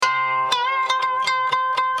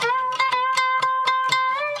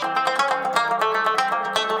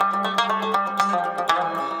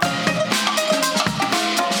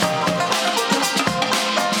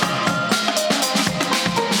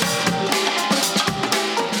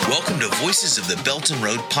to Voices of the Belt and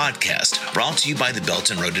Road podcast, brought to you by the Belt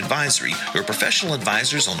and Road Advisory, your professional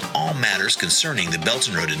advisors on all matters concerning the Belt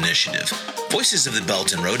and Road Initiative. Voices of the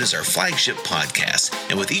Belt and Road is our flagship podcast,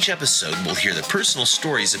 and with each episode, we'll hear the personal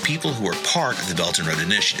stories of people who are part of the Belt and Road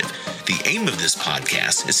Initiative. The aim of this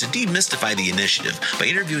podcast is to demystify the initiative by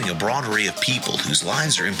interviewing a broad array of people whose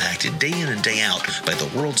lives are impacted day in and day out by the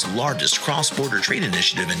world's largest cross-border trade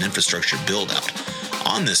initiative and infrastructure build-out.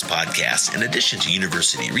 On this podcast, in addition to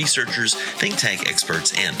university researchers, think tank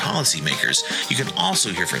experts, and policymakers, you can also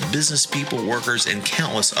hear from business people, workers, and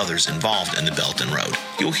countless others involved in the Belt and Road.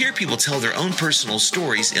 You'll hear people tell their own personal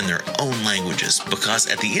stories in their own languages, because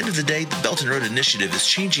at the end of the day, the Belt and Road Initiative is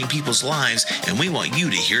changing people's lives, and we want you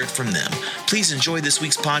to hear it from them. Please enjoy this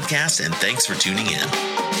week's podcast, and thanks for tuning in.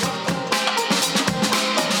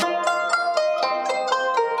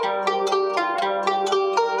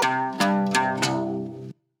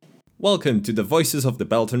 Welcome to the Voices of the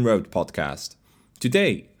Belt and Road podcast.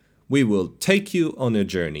 Today, we will take you on a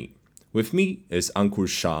journey. With me is Ankur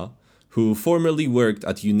Shah, who formerly worked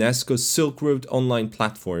at UNESCO's Silk Road online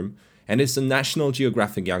platform and is a National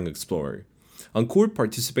Geographic Young Explorer. Ankur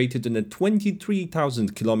participated in a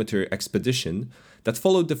 23,000-kilometer expedition that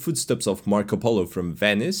followed the footsteps of Marco Polo from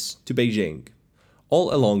Venice to Beijing,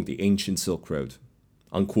 all along the ancient Silk Road.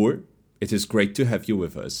 Ankur, it is great to have you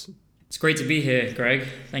with us. It's great to be here, Greg.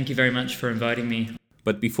 Thank you very much for inviting me.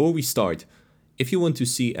 But before we start, if you want to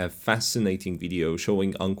see a fascinating video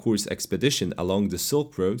showing Ankur's expedition along the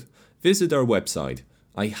Silk Road, visit our website.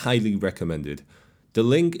 I highly recommend it. The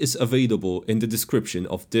link is available in the description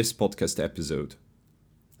of this podcast episode.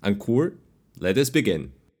 Ankur, let us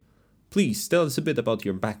begin. Please tell us a bit about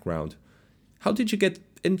your background. How did you get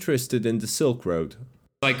interested in the Silk Road?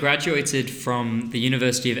 I graduated from the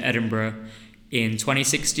University of Edinburgh in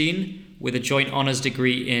 2016 with a joint honours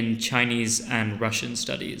degree in Chinese and Russian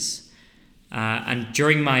studies. And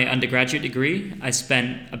during my undergraduate degree, I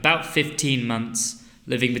spent about 15 months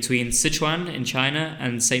living between Sichuan in China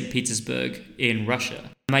and St. Petersburg in Russia.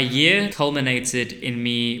 My year culminated in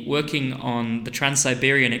me working on the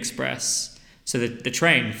Trans-Siberian Express, so the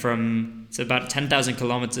train from, it's about 10,000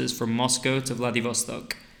 kilometers from Moscow to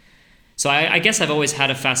Vladivostok. So I guess I've always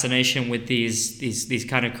had a fascination with these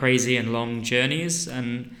kind of crazy and long journeys,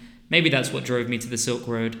 and maybe that's what drove me to the Silk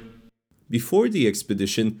Road. Before the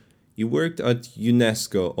expedition, you worked at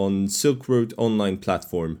UNESCO on Silk Road online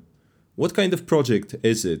platform. What kind of project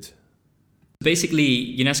is it?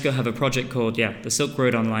 Basically, UNESCO have a project called, the Silk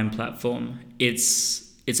Road online platform.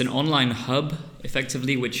 It's an online hub,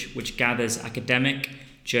 effectively, which gathers academic,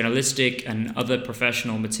 journalistic and other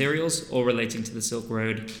professional materials, all relating to the Silk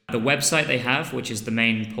Road. The website they have, which is the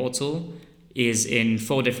main portal, is in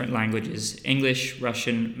 4 different languages: English,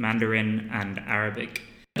 Russian, Mandarin, and Arabic.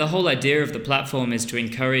 The whole idea of the platform is to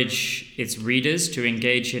encourage its readers to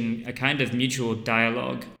engage in a kind of mutual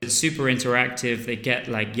dialogue. It's super interactive. They get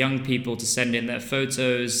young people to send in their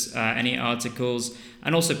photos, any articles,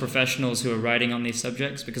 and also professionals who are writing on these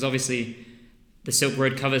subjects, because obviously the Silk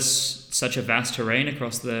Road covers such a vast terrain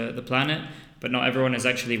across the planet, but not everyone is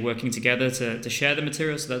actually working together to share the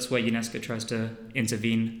material, so that's where UNESCO tries to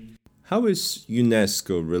intervene. How is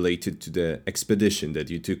UNESCO related to the expedition that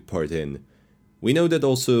you took part in? We know that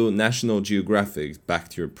also National Geographic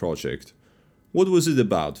backed your project. What was it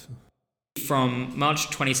about? From March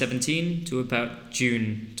 2017 to about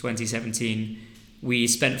June 2017, we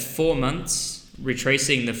spent 4 months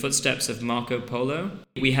retracing the footsteps of Marco Polo.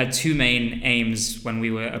 We had 2 main aims when we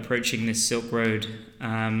were approaching this Silk Road.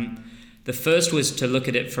 The first was to look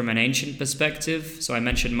at it from an ancient perspective. So I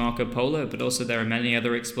mentioned Marco Polo, but also there are many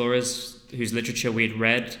other explorers whose literature we had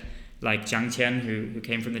read, like Jiang Tian, who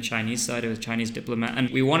came from the Chinese side, who was a Chinese diplomat. And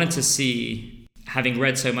we wanted to see, having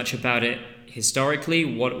read so much about it historically,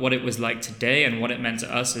 what it was like today and what it meant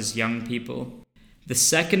to us as young people. The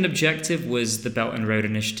second objective was the Belt and Road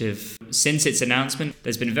Initiative. Since its announcement,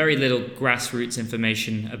 there's been very little grassroots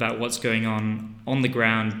information about what's going on the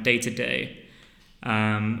ground, day to day.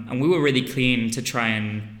 And we were really keen to try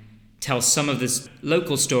and tell some of the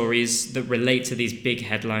local stories that relate to these big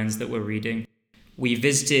headlines that we're reading. We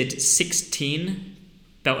visited 16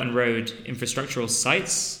 Belt and Road infrastructural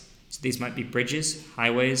sites. So these might be bridges,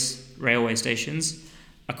 highways, railway stations,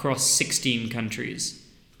 across 16 countries,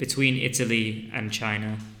 between Italy and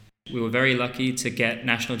China. We were very lucky to get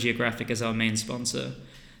National Geographic as our main sponsor.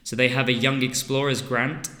 So they have a Young Explorers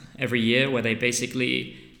grant every year where they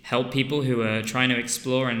basically help people who are trying to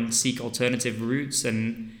explore and seek alternative routes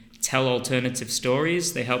and tell alternative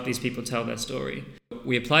stories. They help these people tell their story.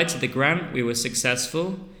 We applied to the grant, we were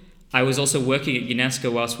successful. I was also working at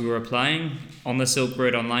UNESCO whilst we were applying on the Silk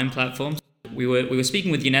Road online platform. We were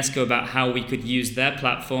speaking with UNESCO about how we could use their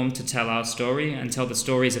platform to tell our story and tell the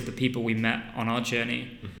stories of the people we met on our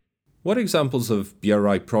journey. What examples of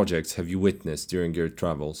BRI projects have you witnessed during your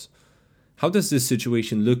travels? How does this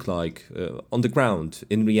situation look like on the ground,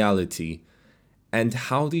 in reality? And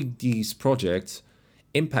how did these projects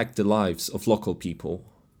impact the lives of local people?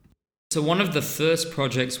 So one of the first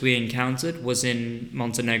projects we encountered was in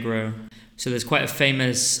Montenegro. So there's quite a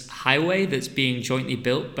famous highway that's being jointly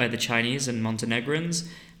built by the Chinese and Montenegrins.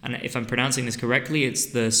 And if I'm pronouncing this correctly, it's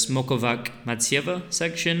the Smokovac-Matsjeva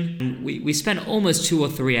section. And we spent almost 2 or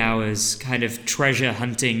 3 hours kind of treasure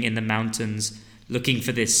hunting in the mountains, looking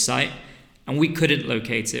for this site. And we couldn't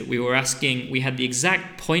locate it. We had the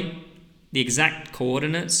exact point, the exact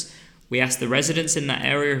coordinates. We asked the residents in that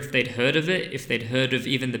area if they'd heard of it, if they'd heard of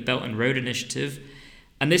even the Belt and Road Initiative.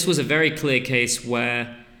 And this was a very clear case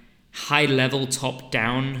where high-level,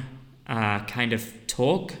 top-down kind of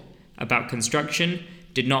talk about construction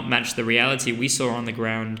did not match the reality we saw on the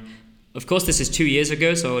ground. Of course, this is 2 years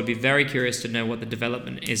ago, so I would be very curious to know what the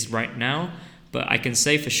development is right now. But I can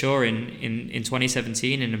say for sure in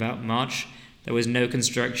 2017, in about March, there was no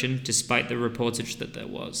construction, despite the reportage that there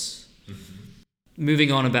was. Mm-hmm.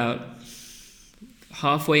 Moving on, about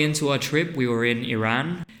halfway into our trip, we were in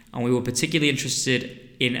Iran, and we were particularly interested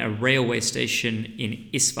in a railway station in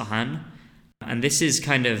Isfahan. And this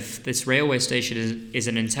railway station is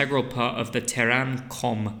an integral part of the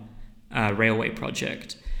Tehran-Qom railway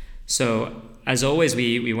project. So, as always,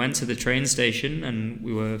 we went to the train station, and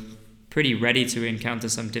we were pretty ready to encounter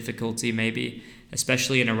some difficulty, maybe,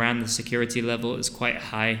 especially in Iran. The security level is quite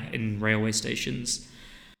high in railway stations.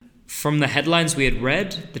 From the headlines we had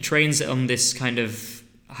read, the trains on this kind of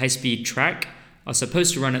high-speed track are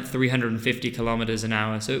supposed to run at 350 kilometers an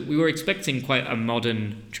hour. So we were expecting quite a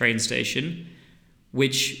modern train station,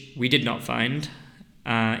 which we did not find.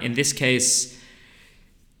 In this case,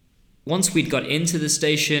 once we'd got into the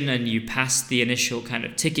station and you passed the initial kind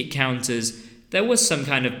of ticket counters, there was some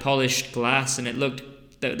kind of polished glass, and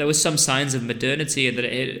there was some signs of modernity and that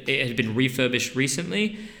it had been refurbished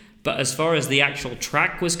recently. But as far as the actual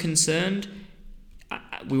track was concerned,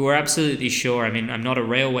 we were absolutely sure. I mean, I'm not a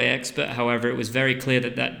railway expert. However, it was very clear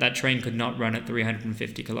that train could not run at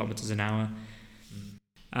 350 kilometers an hour.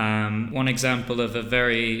 One example of a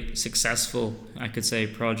very successful, I could say,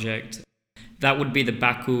 project, that would be the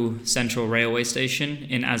Baku Central Railway Station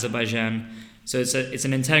in Azerbaijan. So it's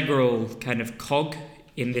an integral kind of cog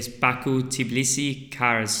in this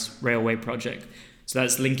Baku-Tbilisi-Kars railway project. So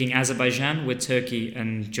that's linking Azerbaijan with Turkey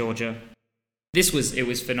and Georgia. It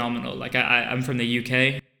was phenomenal. Like I'm from the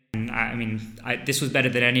UK, and this was better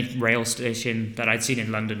than any rail station that I'd seen in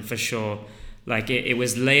London for sure. Like it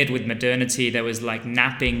was layered with modernity. There was like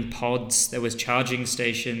napping pods. There was charging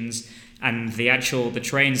stations, and the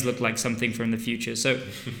trains looked like something from the future. So,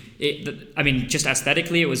 just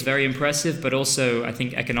aesthetically, it was very impressive. But also, I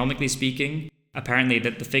think economically speaking, apparently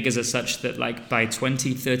that the figures are such that like by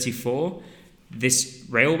 2034. This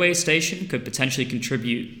railway station could potentially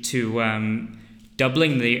contribute to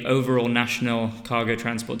doubling the overall national cargo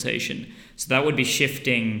transportation. So that would be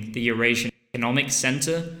shifting the Eurasian economic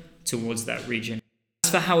center towards that region.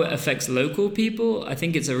 As for how it affects local people, I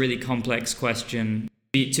think it's a really complex question.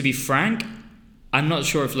 To be frank, I'm not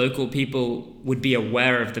sure if local people would be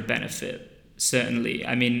aware of the benefit, certainly.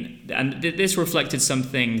 I mean, and this reflected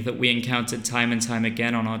something that we encountered time and time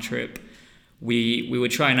again on our trip. We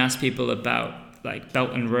would try and ask people about like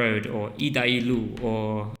Belt and Road or Idailu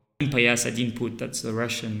or Impaya Input, that's the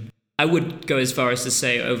Russian. I would go as far as to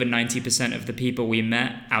say over 90% of the people we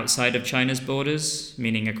met outside of China's borders,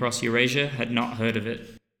 meaning across Eurasia, had not heard of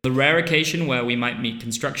it. The rare occasion where we might meet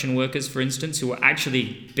construction workers, for instance, who were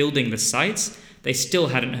actually building the sites, they still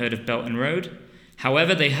hadn't heard of Belt and Road.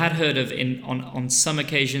 However, they had heard of, on some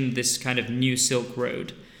occasion, this kind of new Silk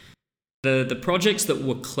Road. The projects that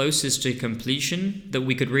were closest to completion, that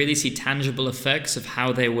we could really see tangible effects of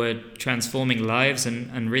how they were transforming lives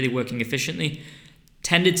and really working efficiently,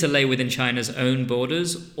 tended to lay within China's own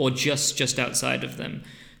borders or just outside of them.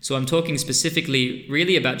 So I'm talking specifically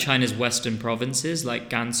really about China's western provinces like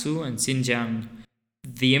Gansu and Xinjiang.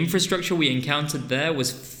 The infrastructure we encountered there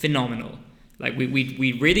was phenomenal. Like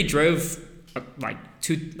we really drove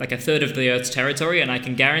like a third of the Earth's territory, and I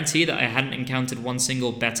can guarantee that I hadn't encountered one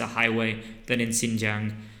single better highway than in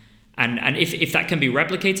Xinjiang. And if that can be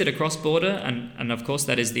replicated across border, and of course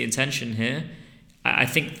that is the intention here, I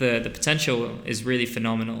think the potential is really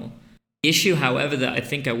phenomenal. The issue, however, that I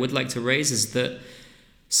think I would like to raise is that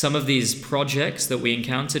some of these projects that we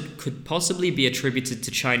encountered could possibly be attributed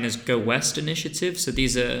to China's Go West initiative. So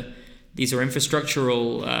these are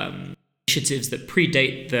infrastructural initiatives that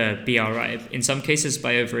predate the BRI, in some cases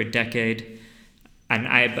by over a decade. And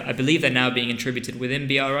I believe they're now being attributed within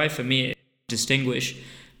BRI. For me, distinguish.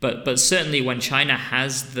 But certainly when China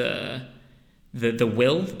has the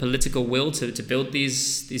political will to build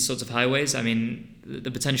these sorts of highways, I mean,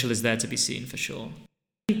 the potential is there to be seen for sure.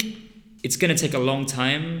 I think it's going to take a long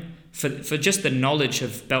time for just the knowledge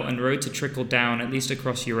of Belt and Road to trickle down, at least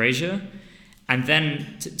across Eurasia. And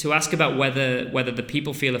then to ask about whether the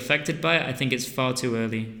people feel affected by it, I think it's far too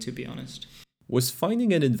early, to be honest. Was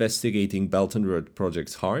finding and investigating Belt and Road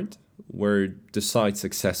projects hard? Were the sites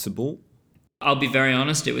accessible? I'll be very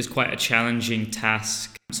honest, it was quite a challenging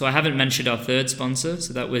task. So I haven't mentioned our third sponsor,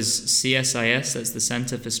 so that was CSIS, that's the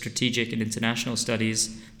Center for Strategic and International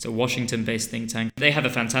Studies. It's a Washington-based think tank. They have a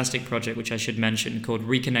fantastic project, which I should mention, called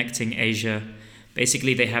Reconnecting Asia.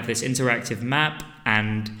 Basically, they have this interactive map,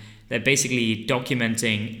 and they're basically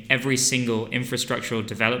documenting every single infrastructural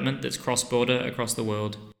development that's cross-border across the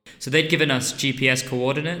world. So they'd given us GPS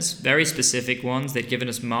coordinates, very specific ones. They'd given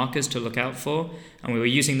us markers to look out for, and we were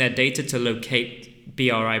using their data to locate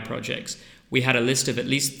BRI projects. We had a list of at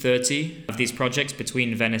least 30 of these projects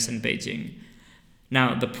between Venice and Beijing.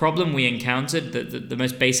 Now, the problem we encountered, the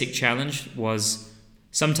most basic challenge, was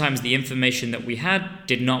sometimes the information that we had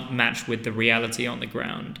did not match with the reality on the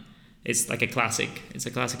ground. It's a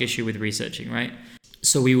classic issue with researching, right?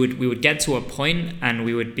 So we would get to a point and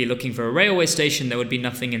we would be looking for a railway station, there would be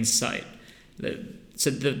nothing in sight. So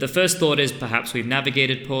the first thought is perhaps we've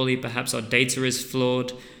navigated poorly, perhaps our data is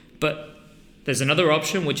flawed, but there's another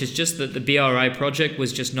option, which is just that the BRI project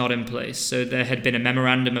was just not in place. So there had been a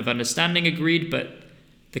memorandum of understanding agreed, but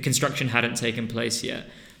the construction hadn't taken place yet.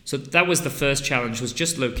 So that was the first challenge, was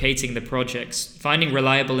just locating the projects. Finding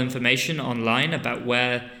reliable information online about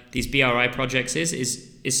where these BRI projects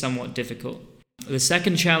is somewhat difficult. The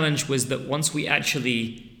second challenge was that once we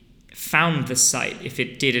actually found the site, if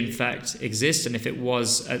it did in fact exist and if it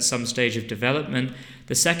was at some stage of development,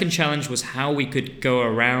 the second challenge was how we could go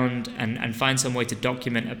around and find some way to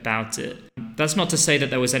document about it. That's not to say that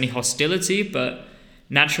there was any hostility, but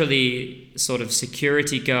naturally sort of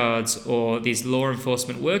security guards or these law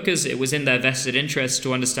enforcement workers, it was in their vested interest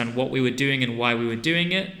to understand what we were doing and why we were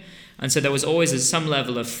doing it. And so there was always some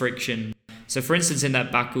level of friction. So for instance, in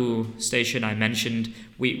that Baku station I mentioned,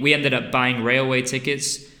 we ended up buying railway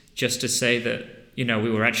tickets just to say that,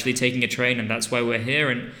 we were actually taking a train and that's why we're here.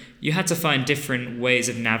 And you had to find different ways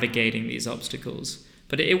of navigating these obstacles.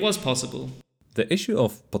 But it was possible. The issue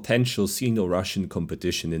of potential Sino-Russian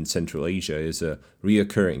competition in Central Asia is a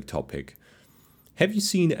reoccurring topic. Have you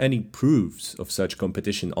seen any proofs of such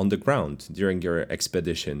competition on the ground during your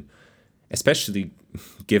expedition, especially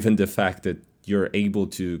given the fact that you're able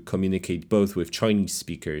to communicate both with Chinese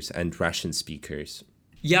speakers and Russian speakers?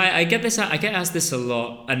 Yeah, I get asked this a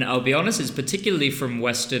lot, and I'll be honest, it's particularly from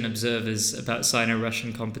Western observers about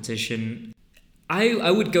Sino-Russian competition.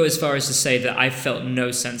 I would go as far as to say that I felt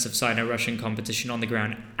no sense of Sino-Russian competition on the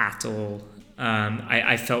ground at all.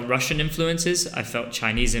 I felt Russian influences, I felt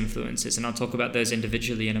Chinese influences, and I'll talk about those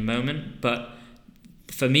individually in a moment. But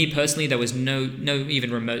for me personally, there was no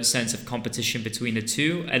even remote sense of competition between the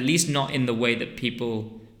two, at least not in the way that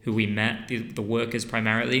people who we met, the workers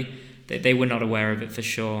primarily, they were not aware of it for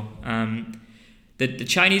sure. The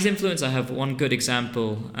Chinese influence, I have one good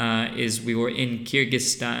example, is we were in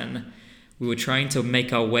Kyrgyzstan. We were trying to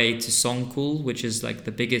make our way to Songkul, which is like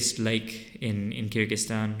the biggest lake in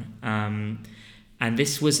Kyrgyzstan. And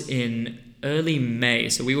this was in early May.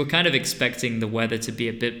 So we were kind of expecting the weather to be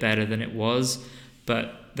a bit better than it was.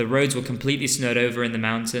 But the roads were completely snowed over in the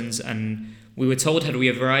mountains. And we were told had we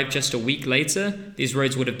arrived just a week later, these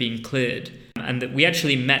roads would have been cleared. And that we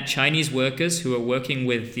actually met Chinese workers who were working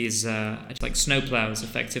with these like snowplows,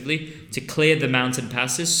 effectively, to clear the mountain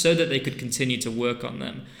passes so that they could continue to work on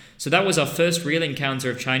them. So that was our first real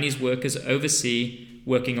encounter of Chinese workers overseas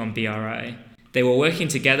working on BRI. They were working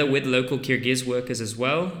together with local Kyrgyz workers as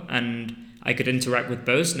well, and I could interact with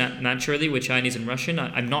both naturally with Chinese and Russian.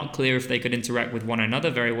 I'm not clear if they could interact with one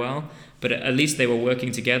another very well, but at least they were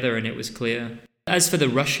working together and it was clear. As for the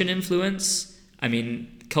Russian influence, I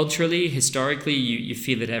mean, culturally, historically, you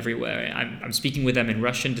feel it everywhere. I'm speaking with them in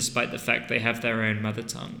Russian despite the fact they have their own mother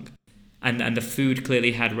tongue. And the food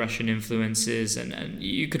clearly had Russian influences, and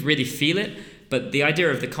you could really feel it. But the idea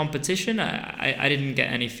of the competition, I didn't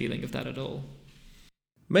get any feeling of that at all.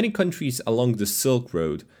 Many countries along the Silk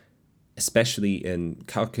Road, especially in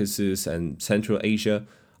Caucasus and Central Asia,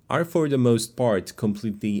 are for the most part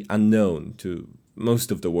completely unknown to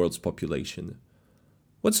most of the world's population.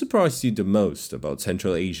 What surprised you the most about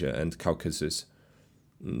Central Asia and Caucasus?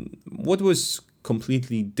 What was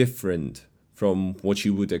completely different from what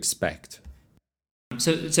you would expect?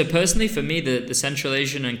 So personally, for me, the Central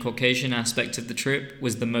Asian and Caucasian aspect of the trip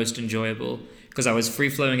was the most enjoyable because I was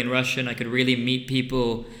free-flowing in Russian. I could really meet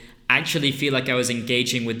people, actually feel like I was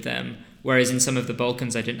engaging with them, whereas in some of the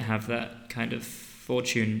Balkans, I didn't have that kind of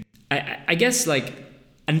fortune. I guess,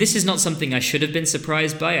 and this is not something I should have been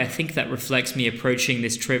surprised by. I think that reflects me approaching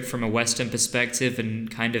this trip from a Western perspective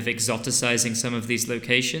and kind of exoticizing some of these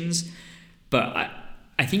locations. But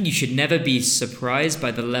I think you should never be surprised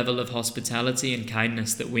by the level of hospitality and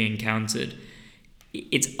kindness that we encountered.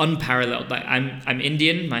 It's unparalleled. Like I'm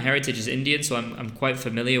Indian, my heritage is Indian, so I'm quite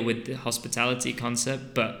familiar with the hospitality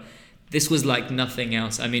concept, but this was like nothing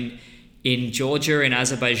else. I mean, in Georgia, in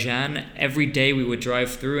Azerbaijan, every day we would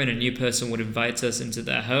drive through and a new person would invite us into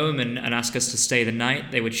their home and ask us to stay the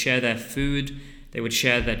night. They would share their food, they would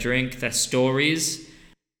share their drink, their stories.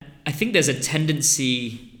 I think there's a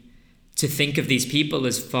tendency to think of these people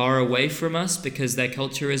as far away from us because their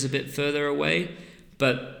culture is a bit further away.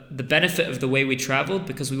 But the benefit of the way we traveled,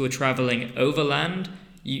 because we were traveling overland,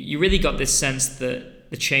 you really got this sense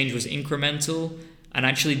that the change was incremental and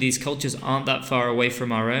actually these cultures aren't that far away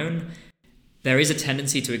from our own. There is a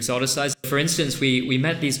tendency to exoticize. For instance, we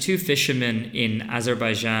met these two fishermen in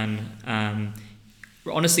Azerbaijan,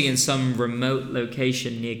 honestly in some remote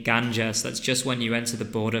location near Ganges. That's just when you enter the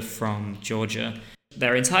border from Georgia.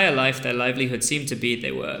 Their entire life, their livelihood seemed to be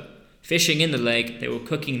they were fishing in the lake, they were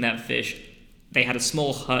cooking that fish. They had a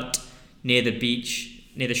small hut near the beach,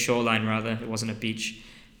 near the shoreline rather, it wasn't a beach,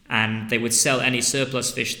 and they would sell any surplus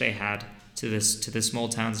fish they had to the small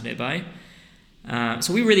towns nearby.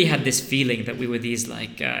 So we really had this feeling that we were these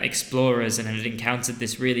explorers and had encountered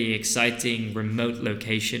this really exciting remote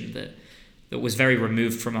location that was very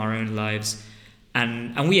removed from our own lives.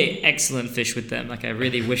 And we ate excellent fish with them. I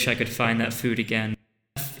really wish I could find that food again.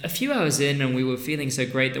 A few hours in, and we were feeling so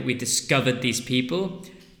great that we discovered these people.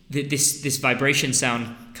 This vibration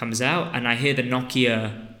sound comes out, and I hear the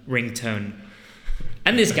Nokia ringtone.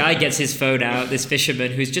 And this guy gets his phone out, this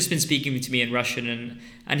fisherman who's just been speaking to me in Russian,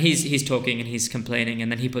 and he's talking and he's complaining,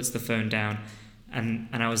 and then he puts the phone down. And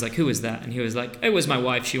I was like, who was that? And he was like, it was my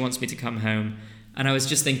wife. She wants me to come home. And I was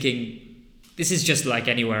just thinking, this is just like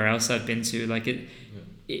anywhere else I've been to.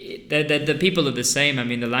 The people are the same. I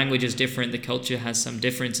mean, the language is different. The culture has some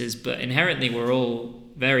differences, but inherently we're all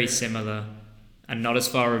very similar and not as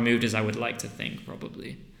far removed as I would like to think,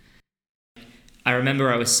 probably. I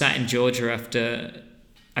remember I was sat in Georgia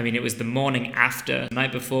it was the morning after. The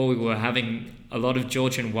night before, we were having a lot of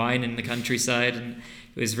Georgian wine in the countryside, and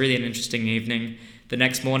it was really an interesting evening. The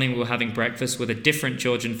next morning, we were having breakfast with a different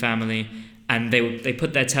Georgian family, and they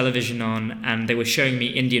put their television on, and they were showing me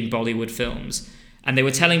Indian Bollywood films. And they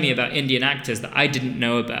were telling me about Indian actors that I didn't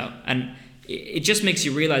know about. And it just makes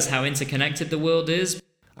you realize how interconnected the world is.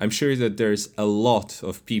 I'm sure that there's a lot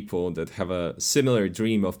of people that have a similar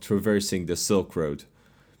dream of traversing the Silk Road.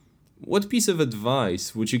 What piece of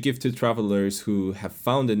advice would you give to travelers who have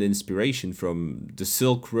found an inspiration from the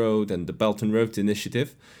Silk Road and the Belt and Road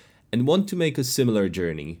Initiative and want to make a similar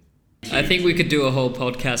journey? I think we could do a whole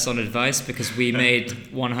podcast on advice because we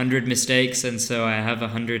made 100 mistakes, and so I have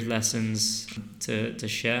 100 lessons to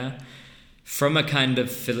share. From a kind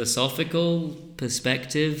of philosophical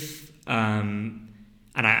perspective, and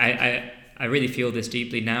I really feel this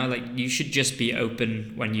deeply now, you should just be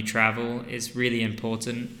open when you travel is really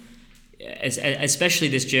important. Especially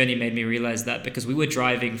this journey made me realize that because we were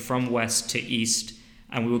driving from west to east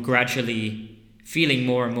and we were gradually feeling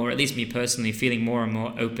more and more, at least me personally, feeling more and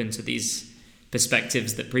more open to these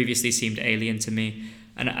perspectives that previously seemed alien to me.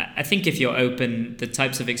 And I think if you're open, the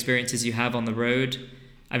types of experiences you have on the road,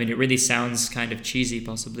 it really sounds kind of cheesy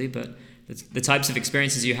possibly, but the types of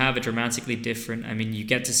experiences you have are dramatically different. You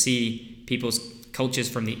get to see people's cultures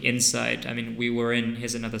from the inside.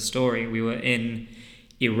 Here's another story. We were in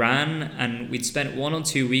Iran, and we'd spent 1 or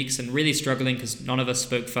 2 weeks and really struggling because none of us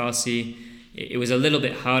spoke Farsi. It was a little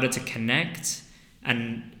bit harder to connect,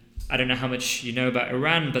 and I don't know how much you know about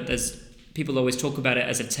Iran, but people always talk about it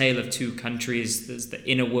as a tale of two countries. There's the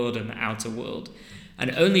inner world and the outer world.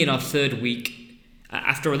 And only in our 3rd week,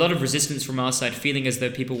 after a lot of resistance from our side, feeling as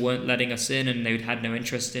though people weren't letting us in and they had no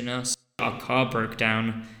interest in us, our car broke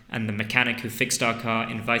down, and the mechanic who fixed our car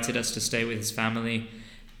invited us to stay with his family.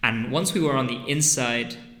 And once we were on the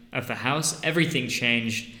inside of the house, everything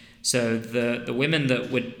changed. So the women that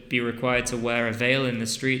would be required to wear a veil in the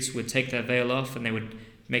streets would take their veil off, and they would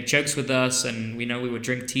make jokes with us, and we would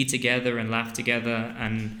drink tea together and laugh together.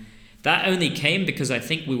 And that only came because I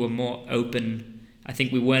think we were more open. I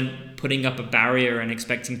think we weren't putting up a barrier and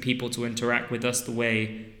expecting people to interact with us the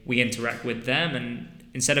way we interact with them. And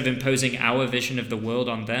instead of imposing our vision of the world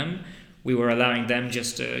on them, we were allowing them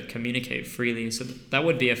just to communicate freely. So that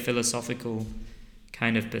would be a philosophical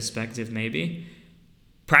kind of perspective, maybe.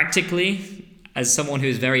 Practically, as someone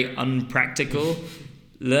who's very unpractical,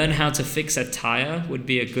 learn how to fix a tire would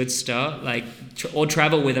be a good start, or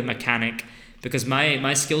travel with a mechanic, because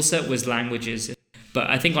my skill set was languages. But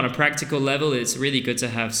I think on a practical level, it's really good to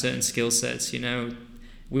have certain skill sets.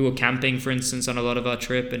 We were camping, for instance, on a lot of our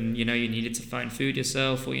trip, and you needed to find food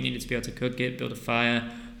yourself, or you needed to be able to cook it, build a fire.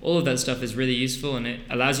 All of that stuff is really useful, and it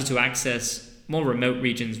allows you to access more remote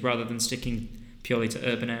regions rather than sticking purely to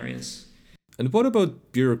urban areas. And what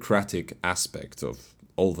about bureaucratic aspect of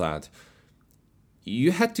all that?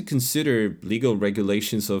 You had to consider legal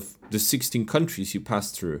regulations of the 16 countries you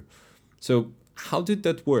passed through. So how did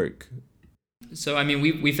that work? So,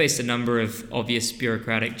 we faced a number of obvious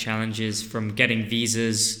bureaucratic challenges, from getting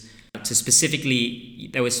visas to specifically,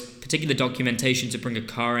 there was particular documentation to bring a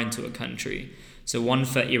car into a country. So one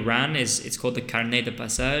for Iran it's called the Carnet de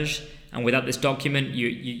Passage. And without this document,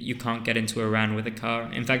 you can't get into Iran with a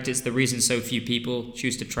car. In fact, it's the reason so few people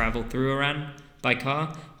choose to travel through Iran by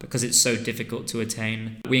car, because it's so difficult to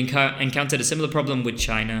attain. We encountered a similar problem with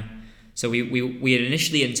China. So we had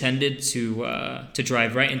initially intended to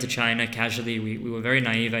drive right into China casually. We were very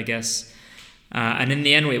naive, I guess. And in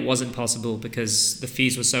the end, it wasn't possible because the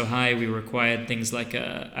fees were so high. We required things like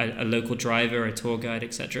a local driver, a tour guide,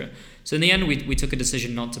 etc. So in the end, we took a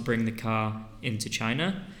decision not to bring the car into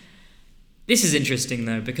China. This is interesting,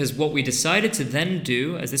 though, because what we decided to then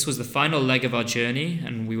do, as this was the final leg of our journey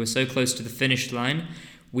and we were so close to the finish line,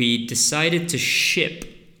 we decided to ship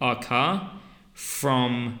our car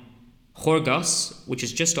from Khorgos, which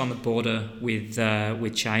is just on the border with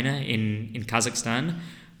China in Kazakhstan,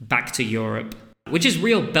 back to Europe, which is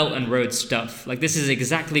real Belt and Road stuff. This is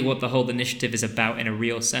exactly what the whole initiative is about in a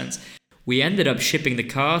real sense. We ended up shipping the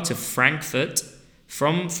car to Frankfurt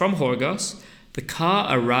from Khorgos. The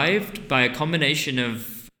car arrived by a combination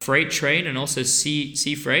of freight train and also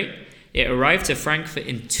sea freight. It arrived to Frankfurt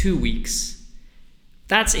in 2 weeks.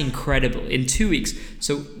 That's incredible, in 2 weeks.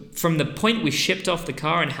 So from the point we shipped off the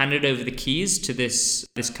car and handed over the keys to this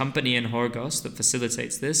company in Khorgos that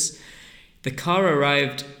facilitates this, the car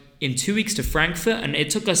arrived in 2 weeks to Frankfurt, and it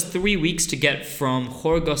took us 3 weeks to get from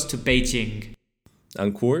Khorgos to Beijing.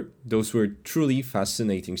 Ankur, those were truly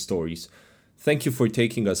fascinating stories. Thank you for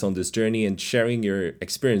taking us on this journey and sharing your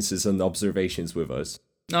experiences and observations with us.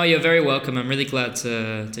 Oh, you're very welcome. I'm really glad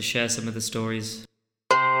to share some of the stories.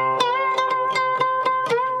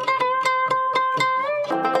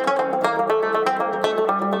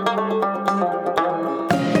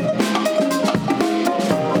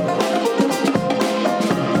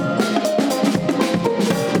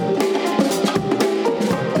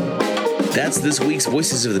 That's this week's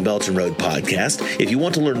Voices of the Belt and Road podcast. If you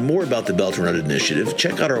want to learn more about the Belt and Road Initiative,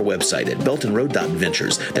 check out our website at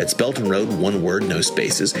beltandroad.ventures. That's Belt and Road, one word, no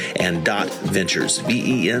spaces, and .ventures,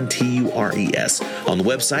 VENTURES. On the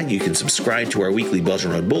website, you can subscribe to our weekly Belt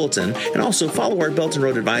and Road Bulletin and also follow our Belt and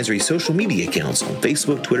Road Advisory social media accounts on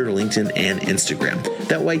Facebook, Twitter, LinkedIn, and Instagram.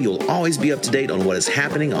 That way, you'll always be up to date on what is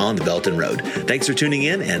happening on the Belt and Road. Thanks for tuning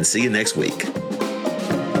in, and see you next week.